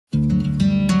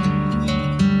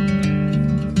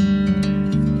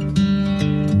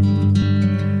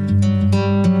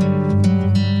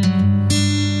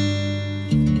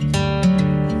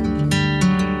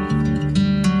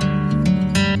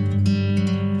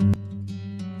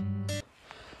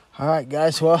Alright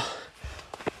guys, well,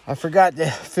 I forgot to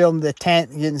film the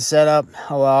tent getting set up.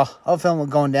 Oh well, I'll film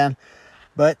it going down,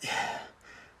 but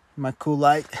my cool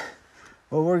light.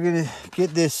 Well, we're gonna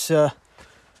get this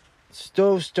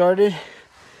stove started.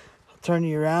 I'll turn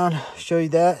you around, show you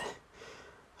that.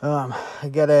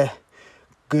 I got a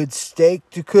good steak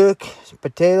to cook, some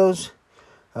potatoes.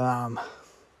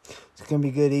 It's gonna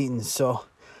be good eating, so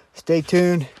stay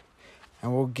tuned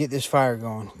and we'll get this fire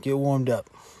going, get warmed up.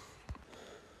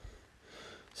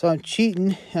 So I'm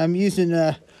cheating. I'm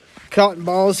using cotton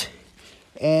balls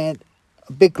and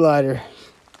a Bic lighter.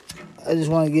 I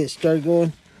just want to get started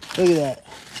going. Look at that.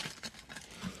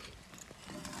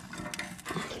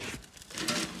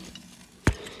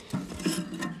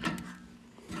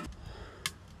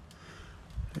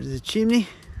 There's the chimney.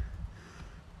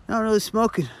 Not really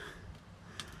smoking.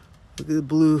 Look at the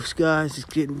blue skies. It's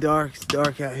getting dark. It's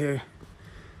dark out here.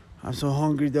 I'm so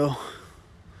hungry though.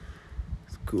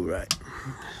 It's cool, right?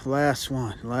 Last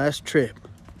one. Last trip.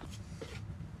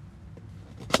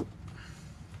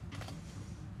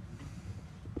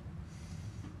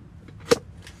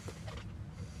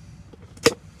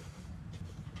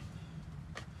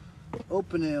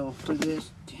 Open ale for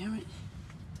this. Damn it.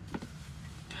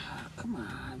 Oh, come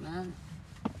on, man.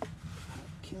 You're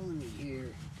killing me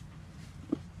here.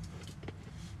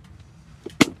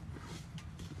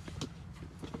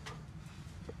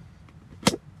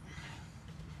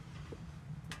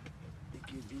 Think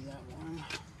you'd be that one.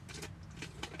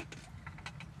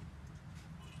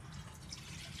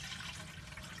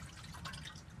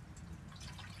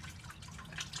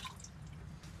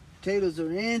 Potatoes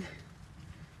are in.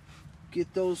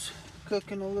 Get those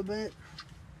cooking a little bit,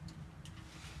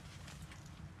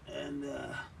 and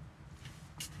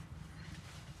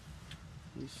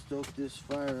we stoke this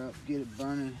fire up, get it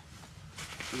burning,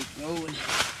 get it going,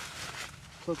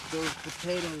 cook those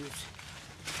potatoes.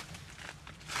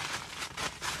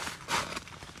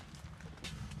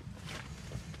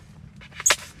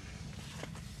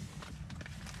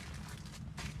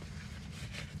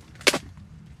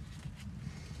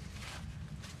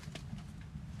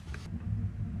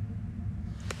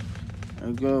 There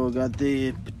we go, we got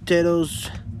the potatoes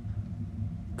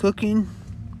cooking.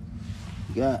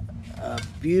 We got a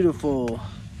beautiful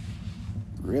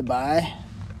ribeye.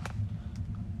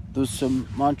 There's some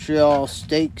Montreal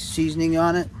steak seasoning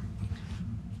on it.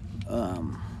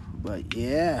 But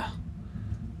yeah,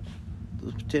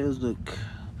 those potatoes look,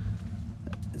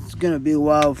 it's gonna be a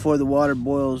while before the water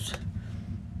boils.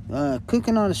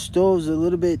 Cooking on a stove is a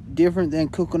little bit different than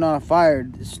cooking on a fire.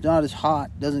 It's not as hot,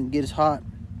 doesn't get as hot.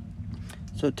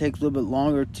 So it takes a little bit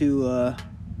longer to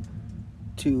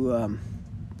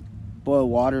boil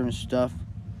water and stuff,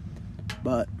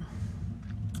 but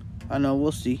I don't know,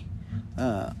 we'll see.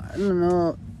 I don't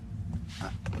know.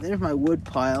 There's my wood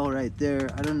pile right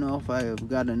there. I don't know if I've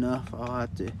got enough. I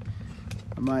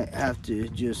might have to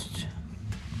just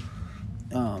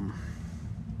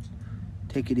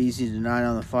take it easy tonight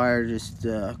on the fire, just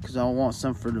because I want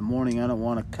some for the morning. I don't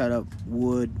want to cut up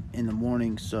wood in the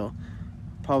morning, so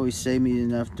probably save me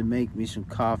enough to make me some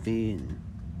coffee,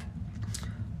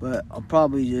 but I'll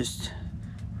probably just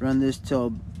run this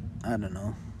till, I don't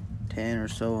know, 10 or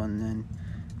so, and then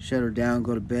shut her down,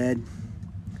 go to bed.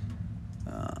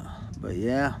 But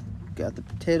yeah, got the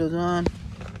potatoes on,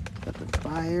 got the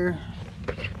fire.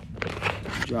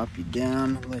 Drop you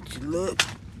down and let you look.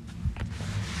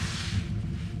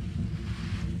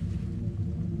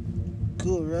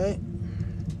 Cool, right?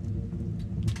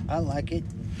 I like it.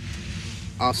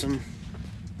 Awesome.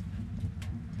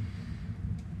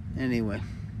 Anyway,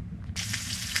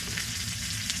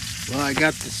 well, I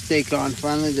got the steak on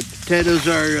finally. The potatoes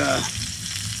are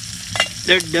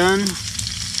they're done.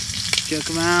 Check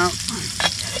them out.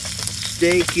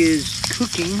 Steak is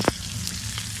cooking.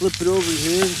 Flip it over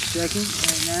here in a second.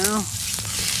 Right now,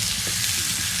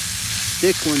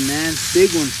 thick one, man, big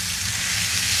one.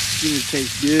 It's gonna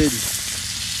taste good.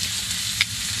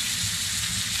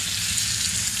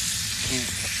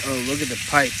 Oh, look at the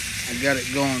pipe. I got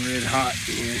it going red hot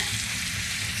here.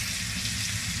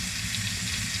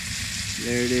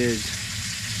 There it is.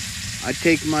 I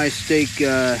take my steak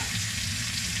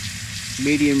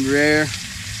medium rare.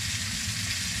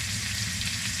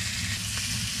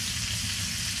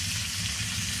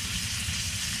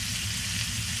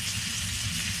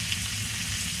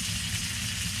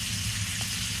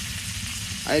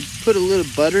 I put a little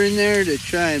butter in there to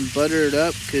try and butter it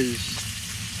up, because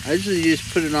I usually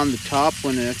just put it on the top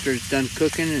when after it's done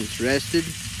cooking and it's rested.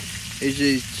 I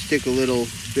usually stick a little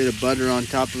bit of butter on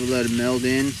top of it, let it melt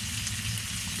in.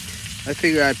 I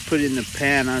figure I'd put it in the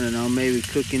pan, I don't know, maybe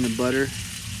cooking the butter.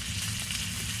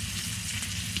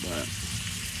 But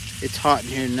It's hot in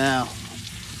here now.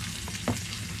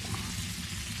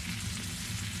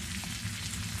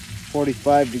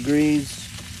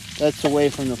 $45. That's away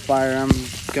from the fire. I'm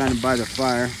kind of by the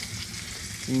fire.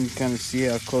 You can kind of see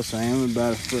how close I am,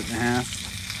 about 1.5 feet.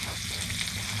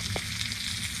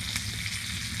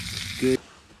 Good.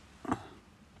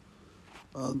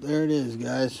 Well, there it is,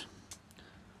 guys.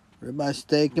 Ribeye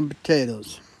steak and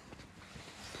potatoes.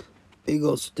 Big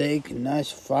old steak and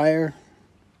nice fire.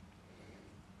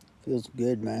 Feels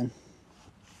good, man.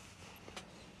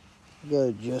 Gotta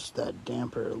adjust that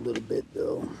damper a little bit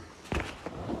though.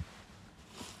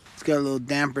 It's got a little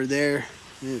damper there.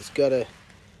 And it's got a,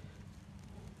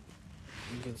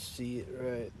 you can see it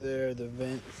right there, the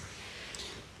vent.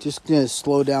 Just gonna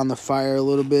slow down the fire a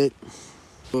little bit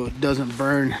so it doesn't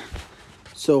burn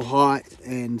so hot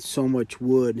and so much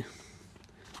wood.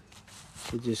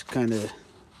 It just kind of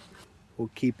will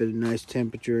keep it a nice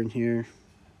temperature in here.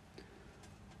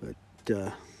 But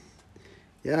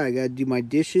yeah, I gotta do my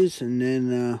dishes and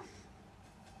then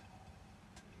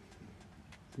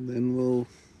we'll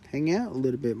hang out a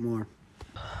little bit more.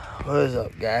 What is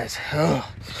up, guys?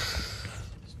 Oh,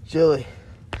 it's chilly.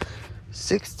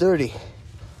 6:30.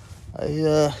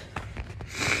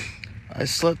 I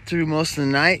slept through most of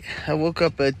the night. I woke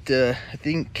up at I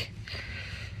think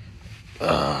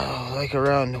like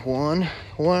around 1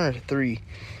 or 3.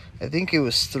 I think it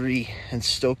was 3, and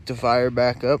stoked the fire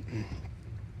back up.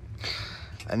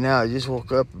 And now I just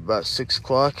woke up about 6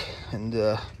 o'clock and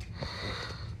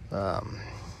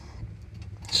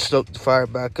stoked the fire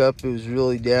back up. It was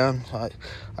really down.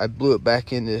 I blew it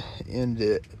back into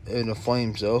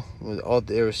flames though.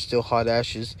 There was still hot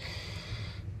ashes.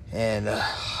 And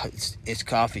it's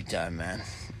coffee time, man.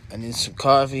 I need some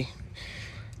coffee.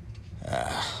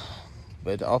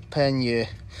 But I'll pen you.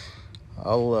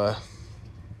 I'll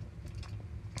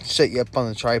set you up on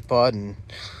the tripod and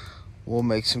we'll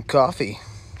make some coffee.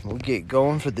 We'll get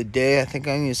going for the day. I think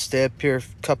I'm gonna stay up here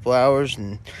for a couple hours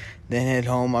and then head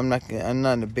home. I'm not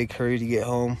in a big hurry to get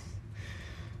home.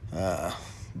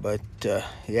 But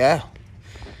yeah,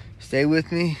 stay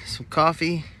with me. Some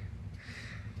coffee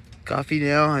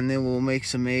now, and then we'll make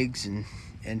some eggs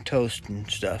and toast and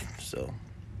stuff. So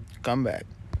come back.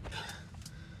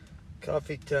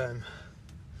 Coffee time.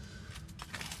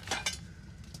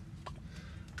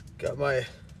 Got my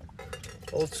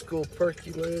old school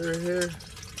percolator here.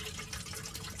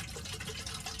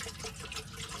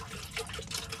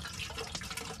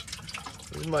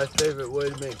 This is my favorite way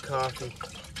to make coffee.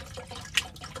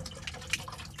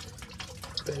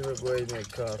 Favorite way to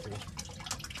make coffee.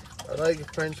 I like a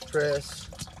French press.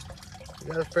 I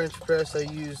got a French press I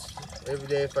use every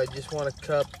day if I just want a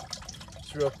cup.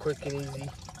 It's real quick and easy.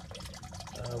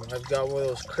 I've got one of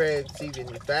those Craigs, even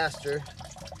faster.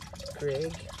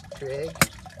 Craig.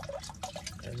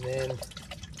 And then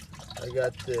I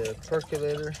got the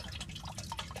percolator.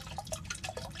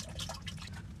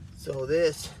 So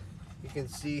this, you can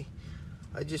see,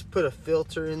 I just put a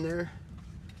filter in there,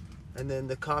 and then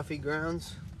the coffee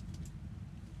grounds.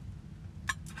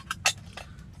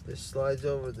 This slides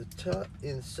over the top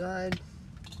inside.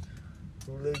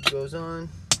 The lid goes on.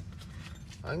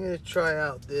 I'm gonna try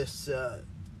out this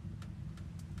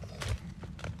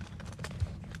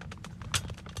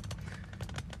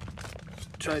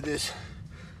try this.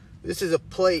 This is a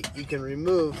plate you can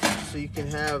remove so you can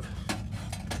have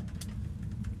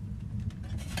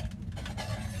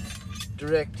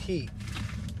direct heat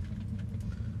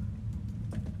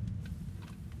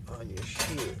on your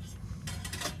shit.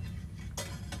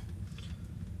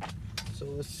 So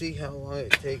let's see how long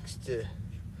it takes to,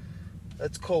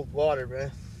 that's cold water,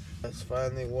 man. It's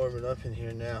finally warming up in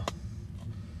here now.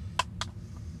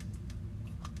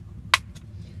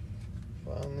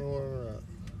 Finally warming up.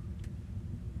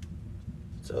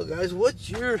 So guys, what's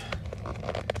your,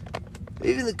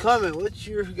 leave in the comment, what's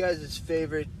your guys'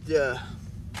 favorite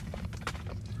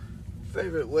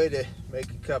favorite way to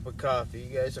make a cup of coffee?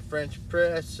 You guys a French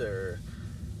press or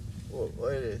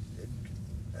what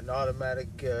an automatic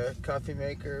coffee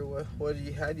maker? What do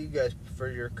you, how do you guys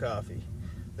prefer your coffee?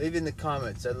 Leave in the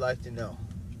comments. I'd like to know.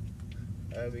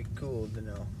 That'd be cool to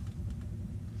know.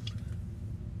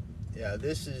 Yeah,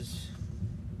 this is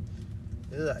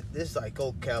like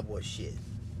old cowboy shit.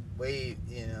 Way,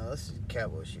 you know, this is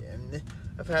cowboy shit. I mean,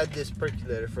 I've had this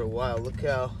percolator for a while. Look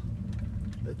how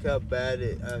bad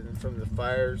it from the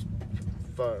fire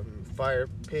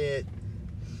pit,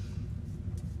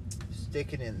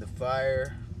 sticking in the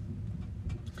fire,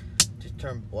 just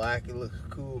turned black. It looks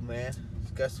cool, man.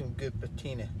 It's got some good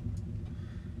patina.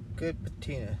 Good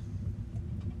patina.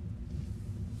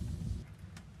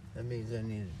 That means I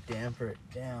need to damper it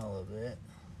down a little bit.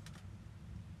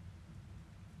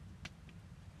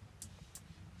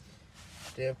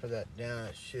 damper that down,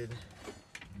 it should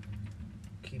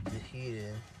keep the heat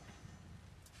in.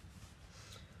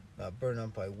 Not burn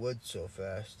up my wood so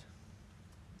fast.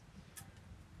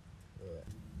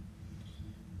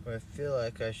 But I feel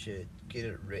like I should get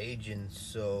it raging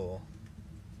so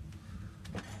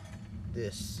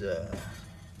this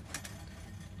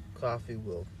coffee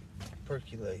will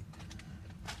percolate.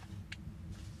 I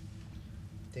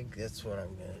think that's what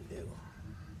I'm gonna do.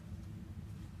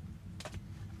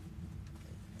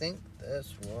 I think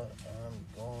that's what I'm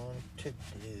going to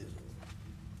do.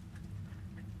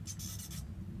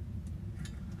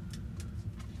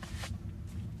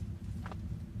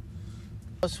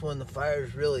 Plus, when the fire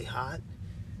is really hot,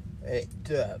 it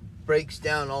breaks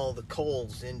down all the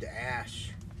coals into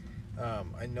ash.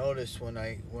 I notice when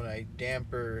I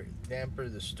damper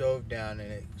the stove down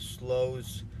and it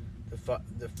slows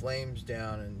the flames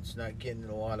down and it's not getting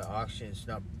a lot of oxygen, it's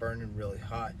not burning really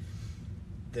hot,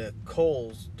 the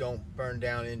coals don't burn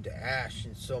down into ash,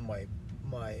 and so my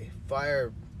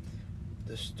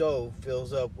the stove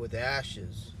fills up with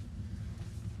ashes.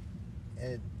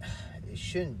 And it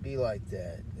shouldn't be like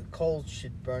that. The coals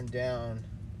should burn down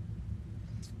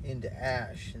into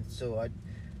ash, and so I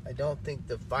don't think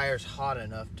the fire's hot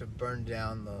enough to burn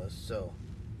down those. So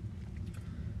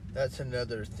that's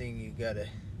another thing you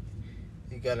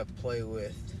gotta play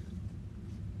with.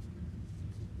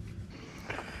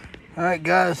 All right,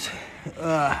 guys,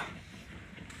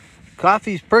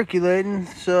 coffee's percolating,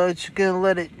 so it's gonna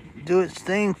let it do its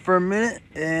thing for a minute,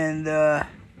 and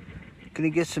gonna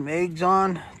get some eggs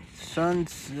on.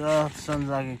 Sun's not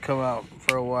gonna come out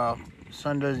for a while.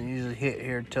 Sun doesn't usually hit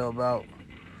here till about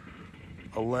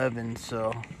 11,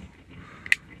 so.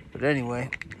 But anyway,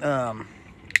 I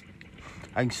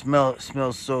can smell it. It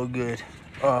smells so good.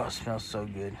 Oh, it smells so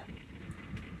good.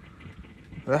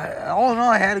 But all in all,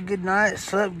 I had a good night.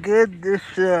 Slept good. This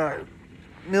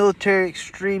Military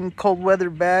Extreme cold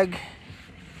weather bag.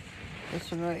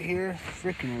 This one right here,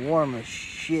 freaking warm as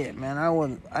shit, man.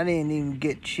 I didn't even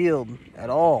get chilled at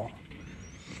all.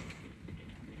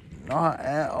 Not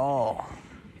at all.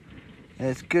 And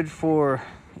it's good for,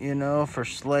 you know, for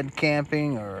sled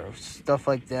camping or stuff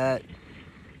like that,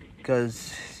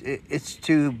 because it's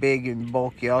too big and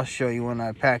bulky. I'll show you when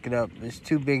I pack it up. It's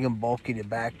too big and bulky to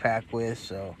backpack with,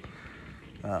 so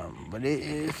but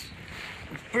it's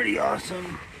pretty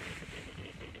awesome.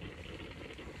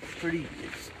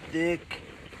 It's thick,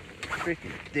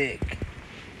 freaking thick,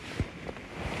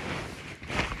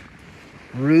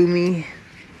 roomy,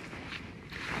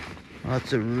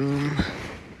 lots of room.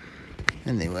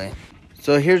 Anyway,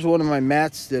 so here's one of my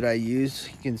mats that I use.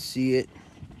 You can see it.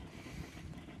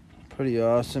 Pretty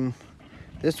awesome.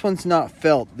 This one's not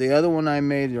felt. The other one I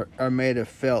made are made of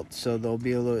felt, so they'll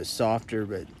be a little bit softer,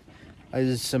 but I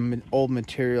used some old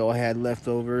material I had left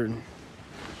over, and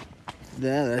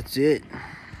yeah, that's it.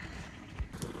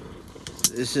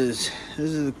 This is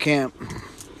the camp.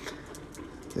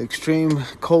 The extreme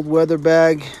cold weather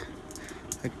bag.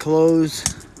 My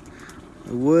clothes,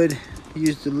 the wood.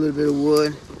 Used a little bit of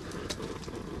wood.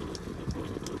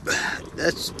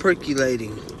 That's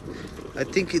percolating. I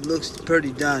think it looks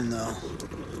pretty done though.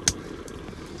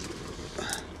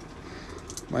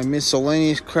 My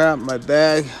miscellaneous crap, my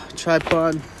bag,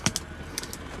 tripod.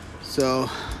 So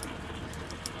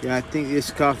yeah, I think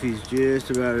this coffee's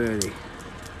just about ready.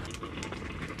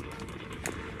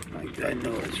 Like, I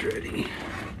know it's ready.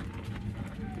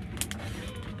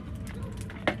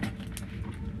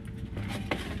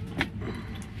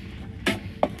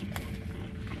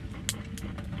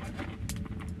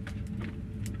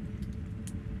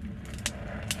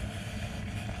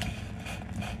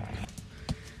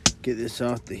 Get this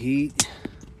off the heat.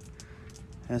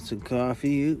 Had some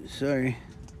coffee. Oops, sorry.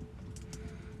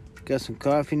 Got some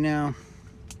coffee now.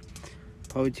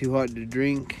 Probably too hot to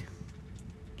drink.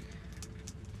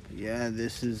 But yeah,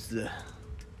 this is the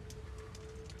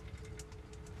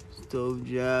stove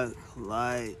jack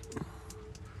light.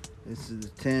 This is the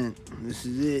tent. This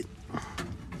is it.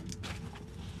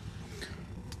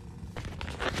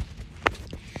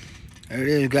 There it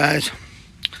is, guys.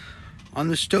 On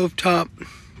the stovetop.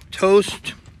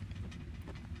 Toast,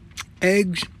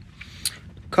 eggs,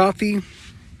 coffee,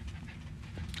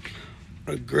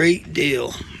 a great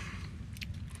deal.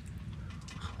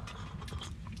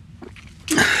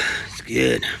 It's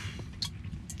good.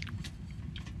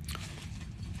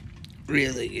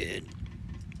 Really good.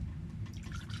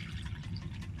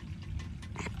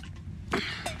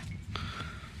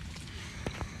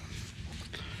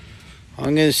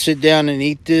 I'm gonna sit down and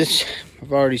eat this.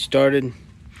 I've already started.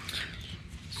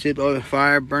 Sit by the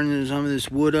fire, burning some of this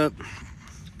wood up,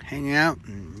 hang out,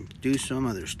 and do some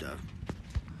other stuff.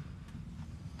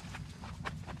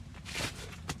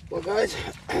 Well, guys,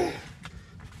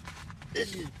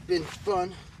 this has been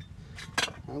fun.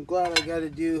 I'm glad I got to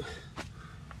do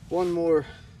one more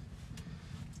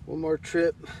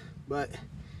trip, but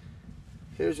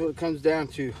here's what it comes down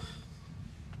to.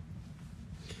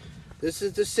 This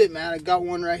is the sit mat. I got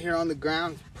one right here on the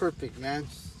ground. It's perfect, man.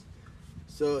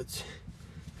 So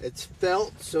it's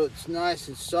felt, so it's nice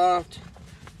and soft.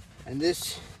 And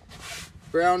this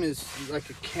brown is like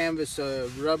a canvas, a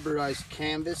rubberized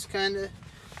canvas, kind of,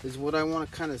 is what I want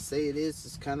to kind of say it is.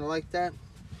 It's kind of like that.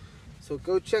 So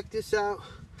go check this out.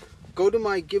 Go to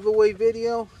my giveaway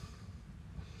video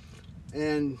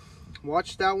and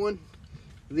watch that one.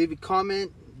 Leave a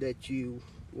comment that you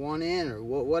want in or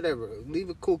whatever.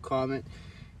 Leave a cool comment,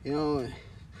 you know.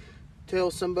 Tell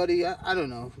somebody, I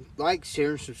don't know, like, share,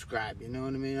 and subscribe, you know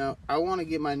what I mean? I want to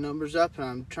get my numbers up, and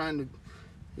I'm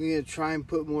gonna try and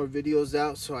put more videos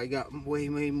out, so I got way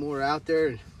more out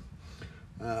there.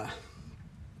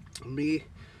 Me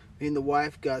and the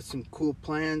wife got some cool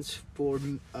plans for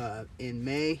in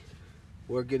May.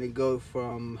 We're gonna go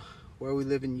from where we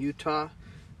live in Utah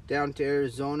down to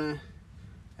Arizona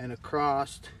and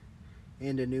across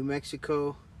into New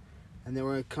Mexico, and then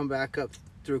we're gonna come back up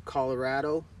through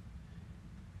Colorado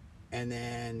and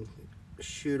then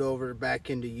shoot over back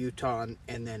into Utah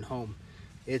and then home.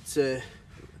 It's the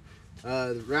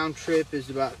round trip is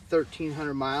about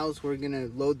 1,300 miles. We're gonna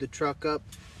load the truck up,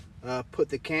 put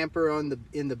the camper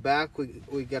in the back.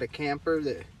 We got a camper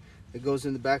that goes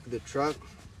in the back of the truck.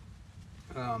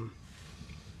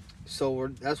 So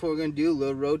that's what we're gonna do, a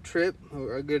little road trip.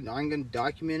 I'm gonna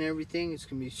document everything. It's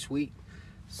gonna be sweet.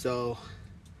 So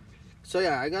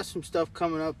yeah, I got some stuff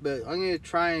coming up, but I'm gonna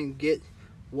try and get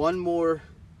one more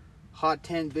hot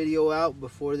tent video out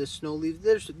before the snow leaves.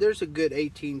 There's a good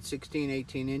 16,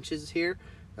 18 inches here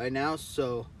right now,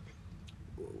 so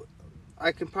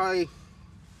I can probably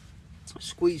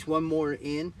squeeze one more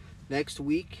in next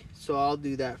week, so I'll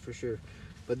do that for sure.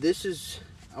 But this is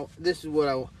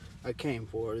what I came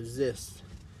for, is this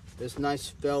nice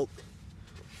felt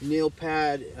kneel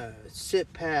pad,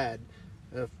 sit pad,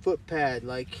 foot pad.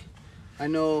 Like, I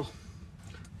know,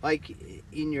 like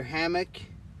in your hammock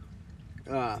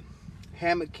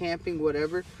camping,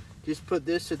 whatever, just put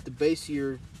this at the base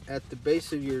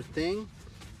of your thing.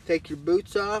 Take your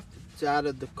boots off. It's out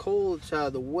of the cold, it's out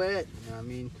of the wet. I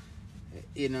mean,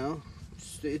 you know,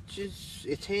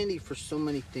 it's handy for so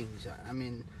many things. I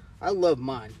mean, I love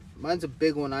mine. Mine's a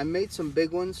big one. I made some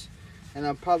big ones, and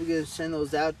I'm probably gonna send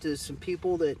those out to some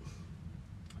people that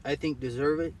I think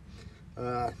deserve it.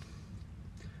 But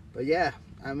yeah,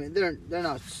 I mean, they're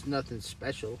not nothing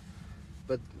special,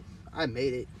 but I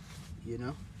made it, you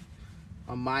know,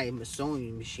 on my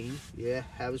sewing machine. Yeah,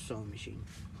 have a sewing machine.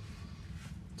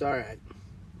 It's all right.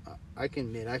 I can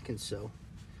admit I can sew,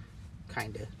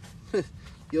 kinda.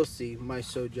 You'll see. My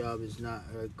sew job is not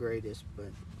the greatest,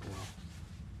 but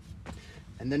well.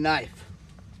 And the knife.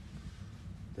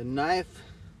 The knife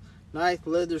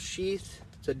leather sheath.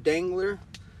 It's a dangler.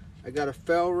 I got a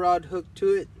ferro rod hooked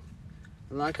to it,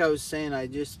 and like I was saying, I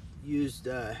just used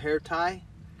hair tie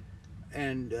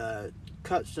and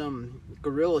cut some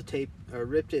Gorilla Tape,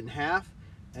 ripped it in half,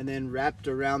 and then wrapped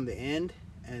around the end,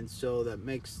 and so that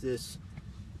makes this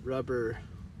rubber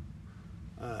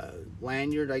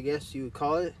lanyard, I guess you would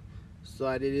call it.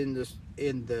 Slide it in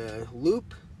the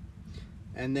loop,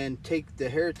 and then take the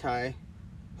hair tie,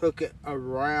 hook it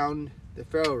around the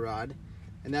ferro rod,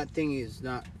 and that thing is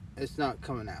not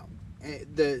coming out.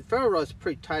 The ferro rod's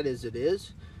pretty tight as it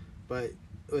is, but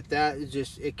with that,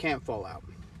 it can't fall out.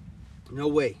 No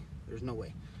way. There's no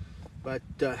way. But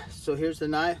so here's the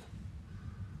knife.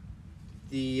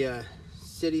 The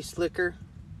City Slicker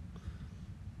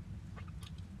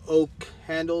oak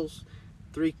handles,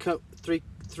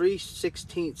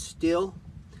 3/16 steel,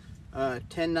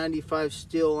 1095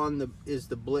 steel on the is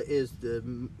the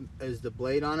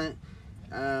blade on it.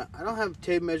 I don't have a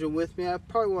tape measure with me. I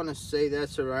probably want to say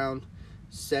that's around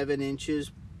 7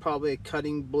 inches. Probably a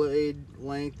cutting blade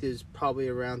length is probably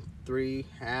around 3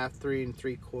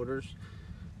 3/4.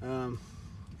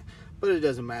 But it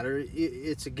doesn't matter.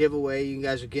 It's a giveaway. You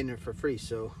guys are getting it for free,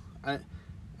 so I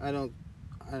don't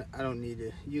need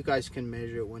to. You guys can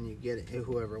measure it when you get it,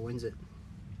 whoever wins it.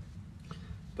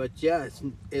 But yeah,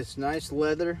 it's nice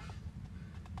leather,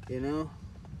 you know.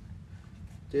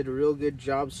 Did a real good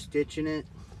job stitching it,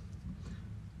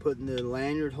 putting the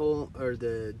lanyard hole or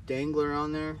the dangler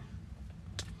on there,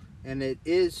 and it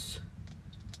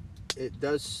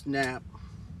does snap.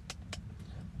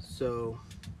 So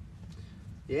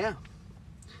yeah,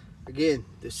 again,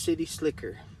 the City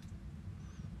Slicker,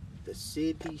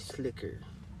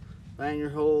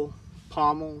 lanyard hole,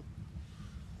 pommel,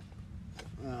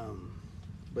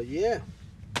 But yeah,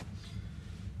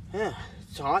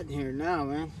 it's hot in here now,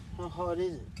 man. How hot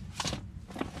is it?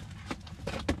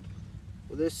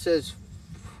 Well, this says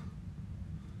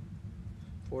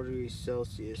 4 degrees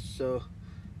Celsius, so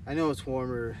I know it's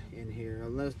warmer in here.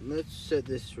 Let's set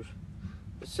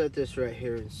this right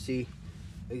here and see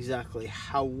exactly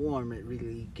how warm it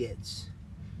really gets,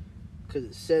 because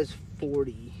it says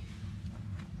 40,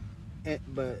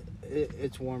 but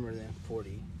it's warmer than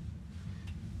 40.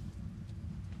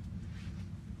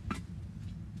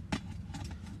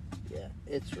 Yeah,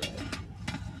 it's right.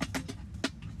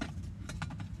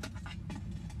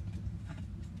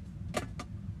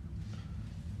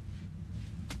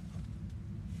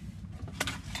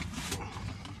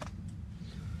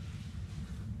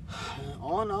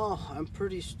 All in all, I'm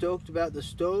pretty stoked about the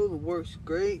stove. It works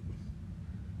great.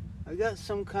 I got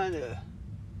some kind of,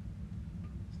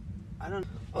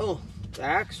 the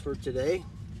axe for today,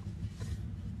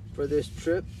 for this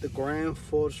trip, the Grand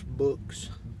Force Books.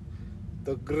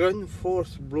 The Grand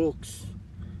Force Books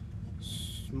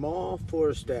small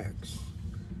forest axe.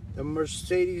 The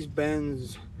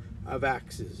Mercedes-Benz of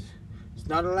axes. It's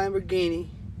not a Lamborghini,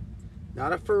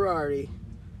 not a Ferrari,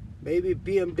 maybe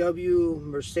BMW,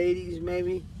 Mercedes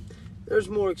maybe. There's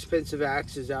more expensive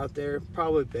axes out there,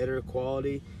 probably better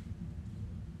quality,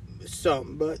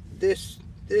 some, but this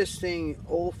thing,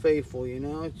 Old Faithful, you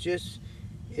know,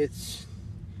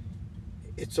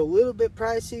 it's a little bit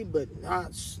pricey, but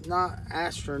not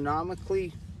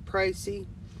astronomically pricey.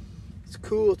 It's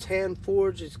cool. It's hand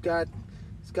forged. It's got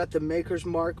the maker's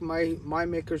mark. My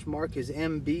maker's mark is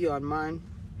MB on mine.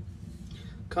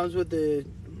 Comes with a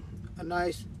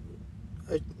nice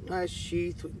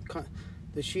sheath.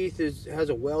 The sheath has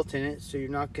a welt in it, so you're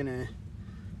not gonna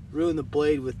ruin the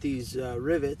blade with these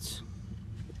rivets.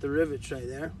 The rivets right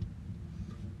there.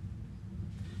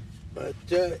 But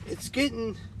it's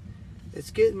getting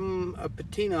a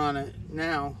patina on it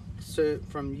now, so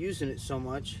from using it so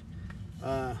much,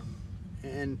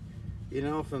 and you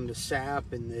know, from the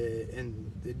sap and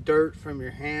the dirt from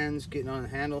your hands getting on the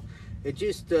handle, it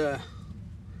just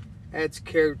adds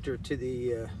character to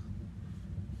the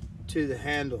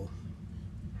handle.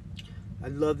 I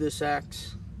love this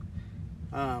axe.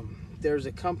 There's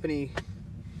a company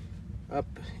up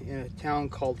in a town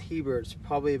called Heber. It's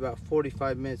probably about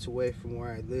 45 minutes away from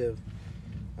where I live.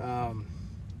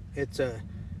 It's a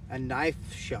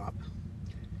knife shop,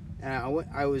 and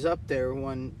I was up there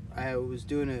when I was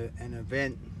doing an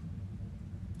event,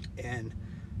 and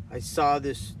I saw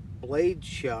this blade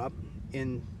shop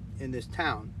in this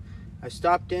town. I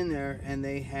stopped in there, and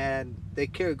they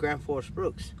carried Grand Force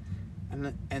Brooks,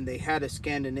 and they had a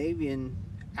Scandinavian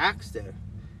axe there.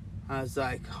 I was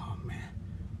like, oh man,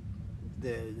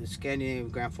 the Scandinavian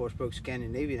Grand Force Brooks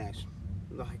Scandinavian axe.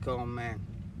 Like, oh man,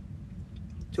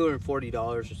 $240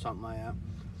 or something like that.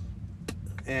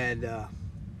 And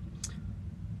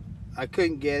I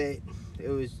couldn't get it. It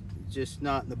was just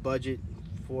not in the budget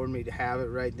for me to have it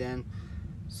right then.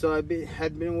 So I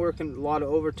had been working a lot of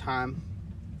overtime,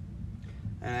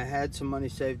 and I had some money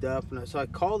saved up, and so I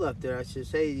called up there. I said,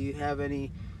 hey, do you have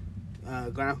any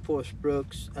Grand Force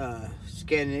Brooks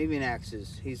Scandinavian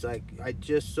axes? He's like, I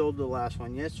just sold the last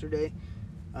one yesterday.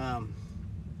 I'll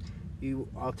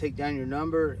take down your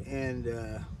number, and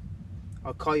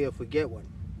I'll call you if we get one.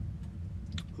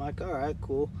 I'm like, all right,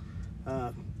 cool.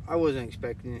 I wasn't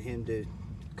expecting him to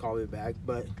call me back,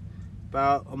 but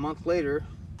about a month later,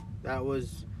 that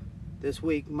was this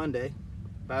week, Monday,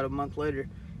 about a month later,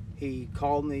 he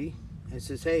called me and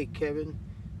says, hey, Kevin,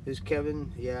 this is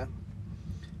Kevin, yeah.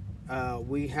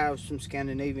 We have some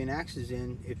Scandinavian axes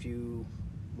in if you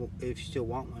still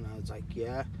want one. I was like,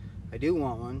 yeah, I do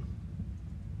want one.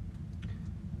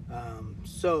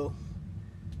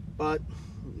 But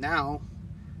now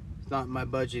it's not in my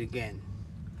budget again.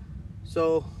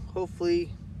 So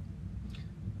hopefully,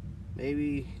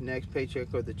 maybe next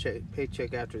paycheck or the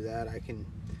paycheck after that, I can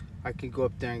go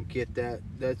up there and get that.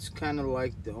 That's kind of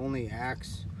like the only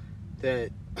axe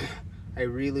that I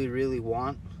really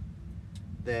want,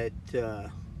 that I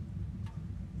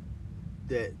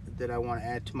want to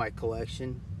add to my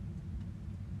collection.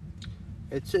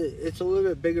 It's a little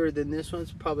bit bigger than this one.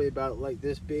 It's probably about like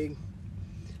this big.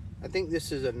 I think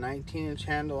this is a 19-inch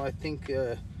handle. I think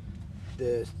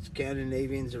the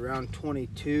Scandinavian's around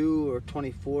 22 or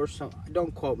 24. So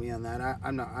don't quote me on that.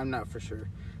 I'm not for sure,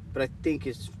 but I think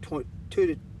it's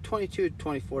 22 to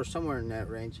 24, somewhere in that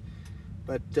range.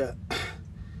 But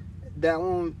that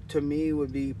one to me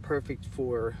would be perfect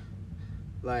for,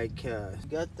 like,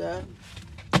 got that.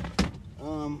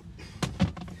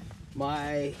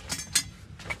 My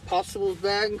Possibles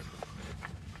bag.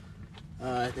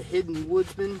 The Hidden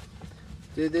Woodsman.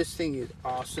 Dude, this thing is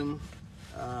awesome.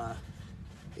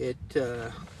 It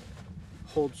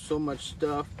holds so much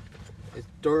stuff. It's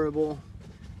durable.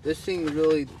 This thing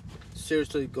really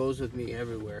seriously goes with me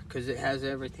everywhere because it has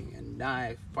everything: a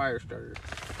knife, fire starter.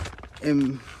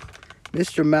 And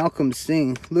Mr. Malcolm's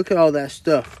thing, look at all that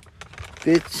stuff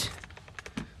fits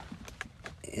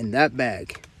in that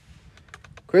bag.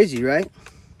 Crazy, right?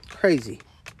 Crazy.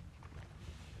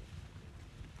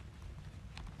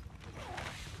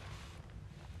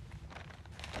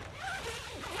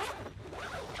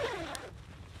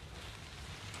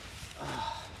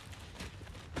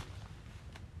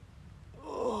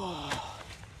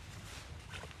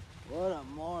 What a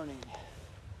morning.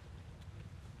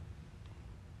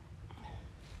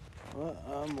 What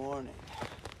a morning.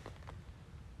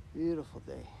 Beautiful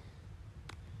day.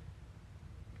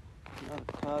 Not a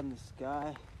cloud in the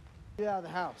sky. Get out of the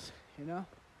house, you know?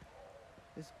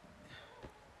 It's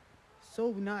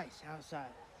so nice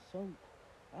outside. So,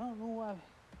 I don't know why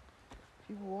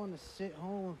people want to sit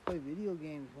home and play video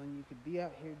games when you could be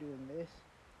out here doing this,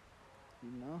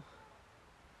 you know?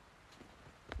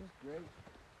 It's great.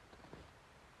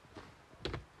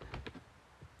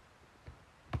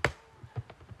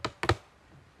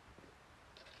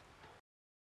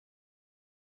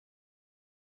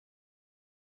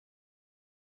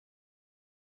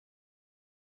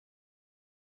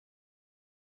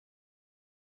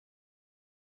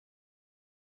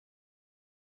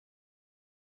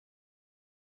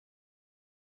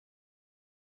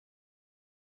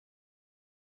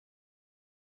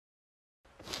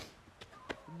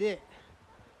 Did.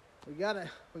 We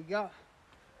got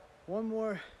one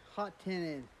more hot tin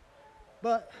in,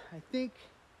 but I think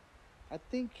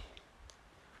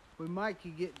we might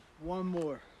could get one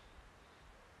more.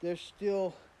 There's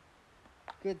still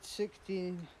good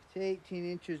 16 to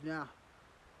 18 inches now.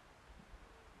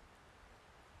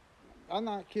 I'm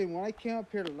not kidding. When I came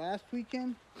up here last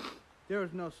weekend, there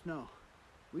was no snow.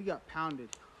 We got pounded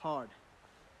hard.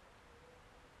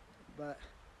 But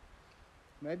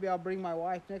maybe I'll bring my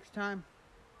wife next time,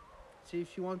 see if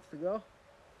she wants to go.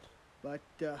 But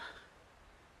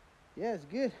yeah, it's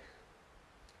good.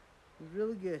 It's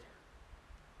really good.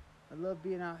 I love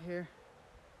being out here.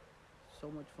 So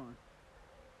much fun.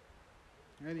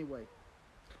 Anyway,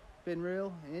 it's been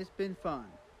real and it's been fun.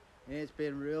 And it's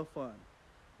been real fun.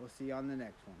 We'll see you on the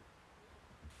next one.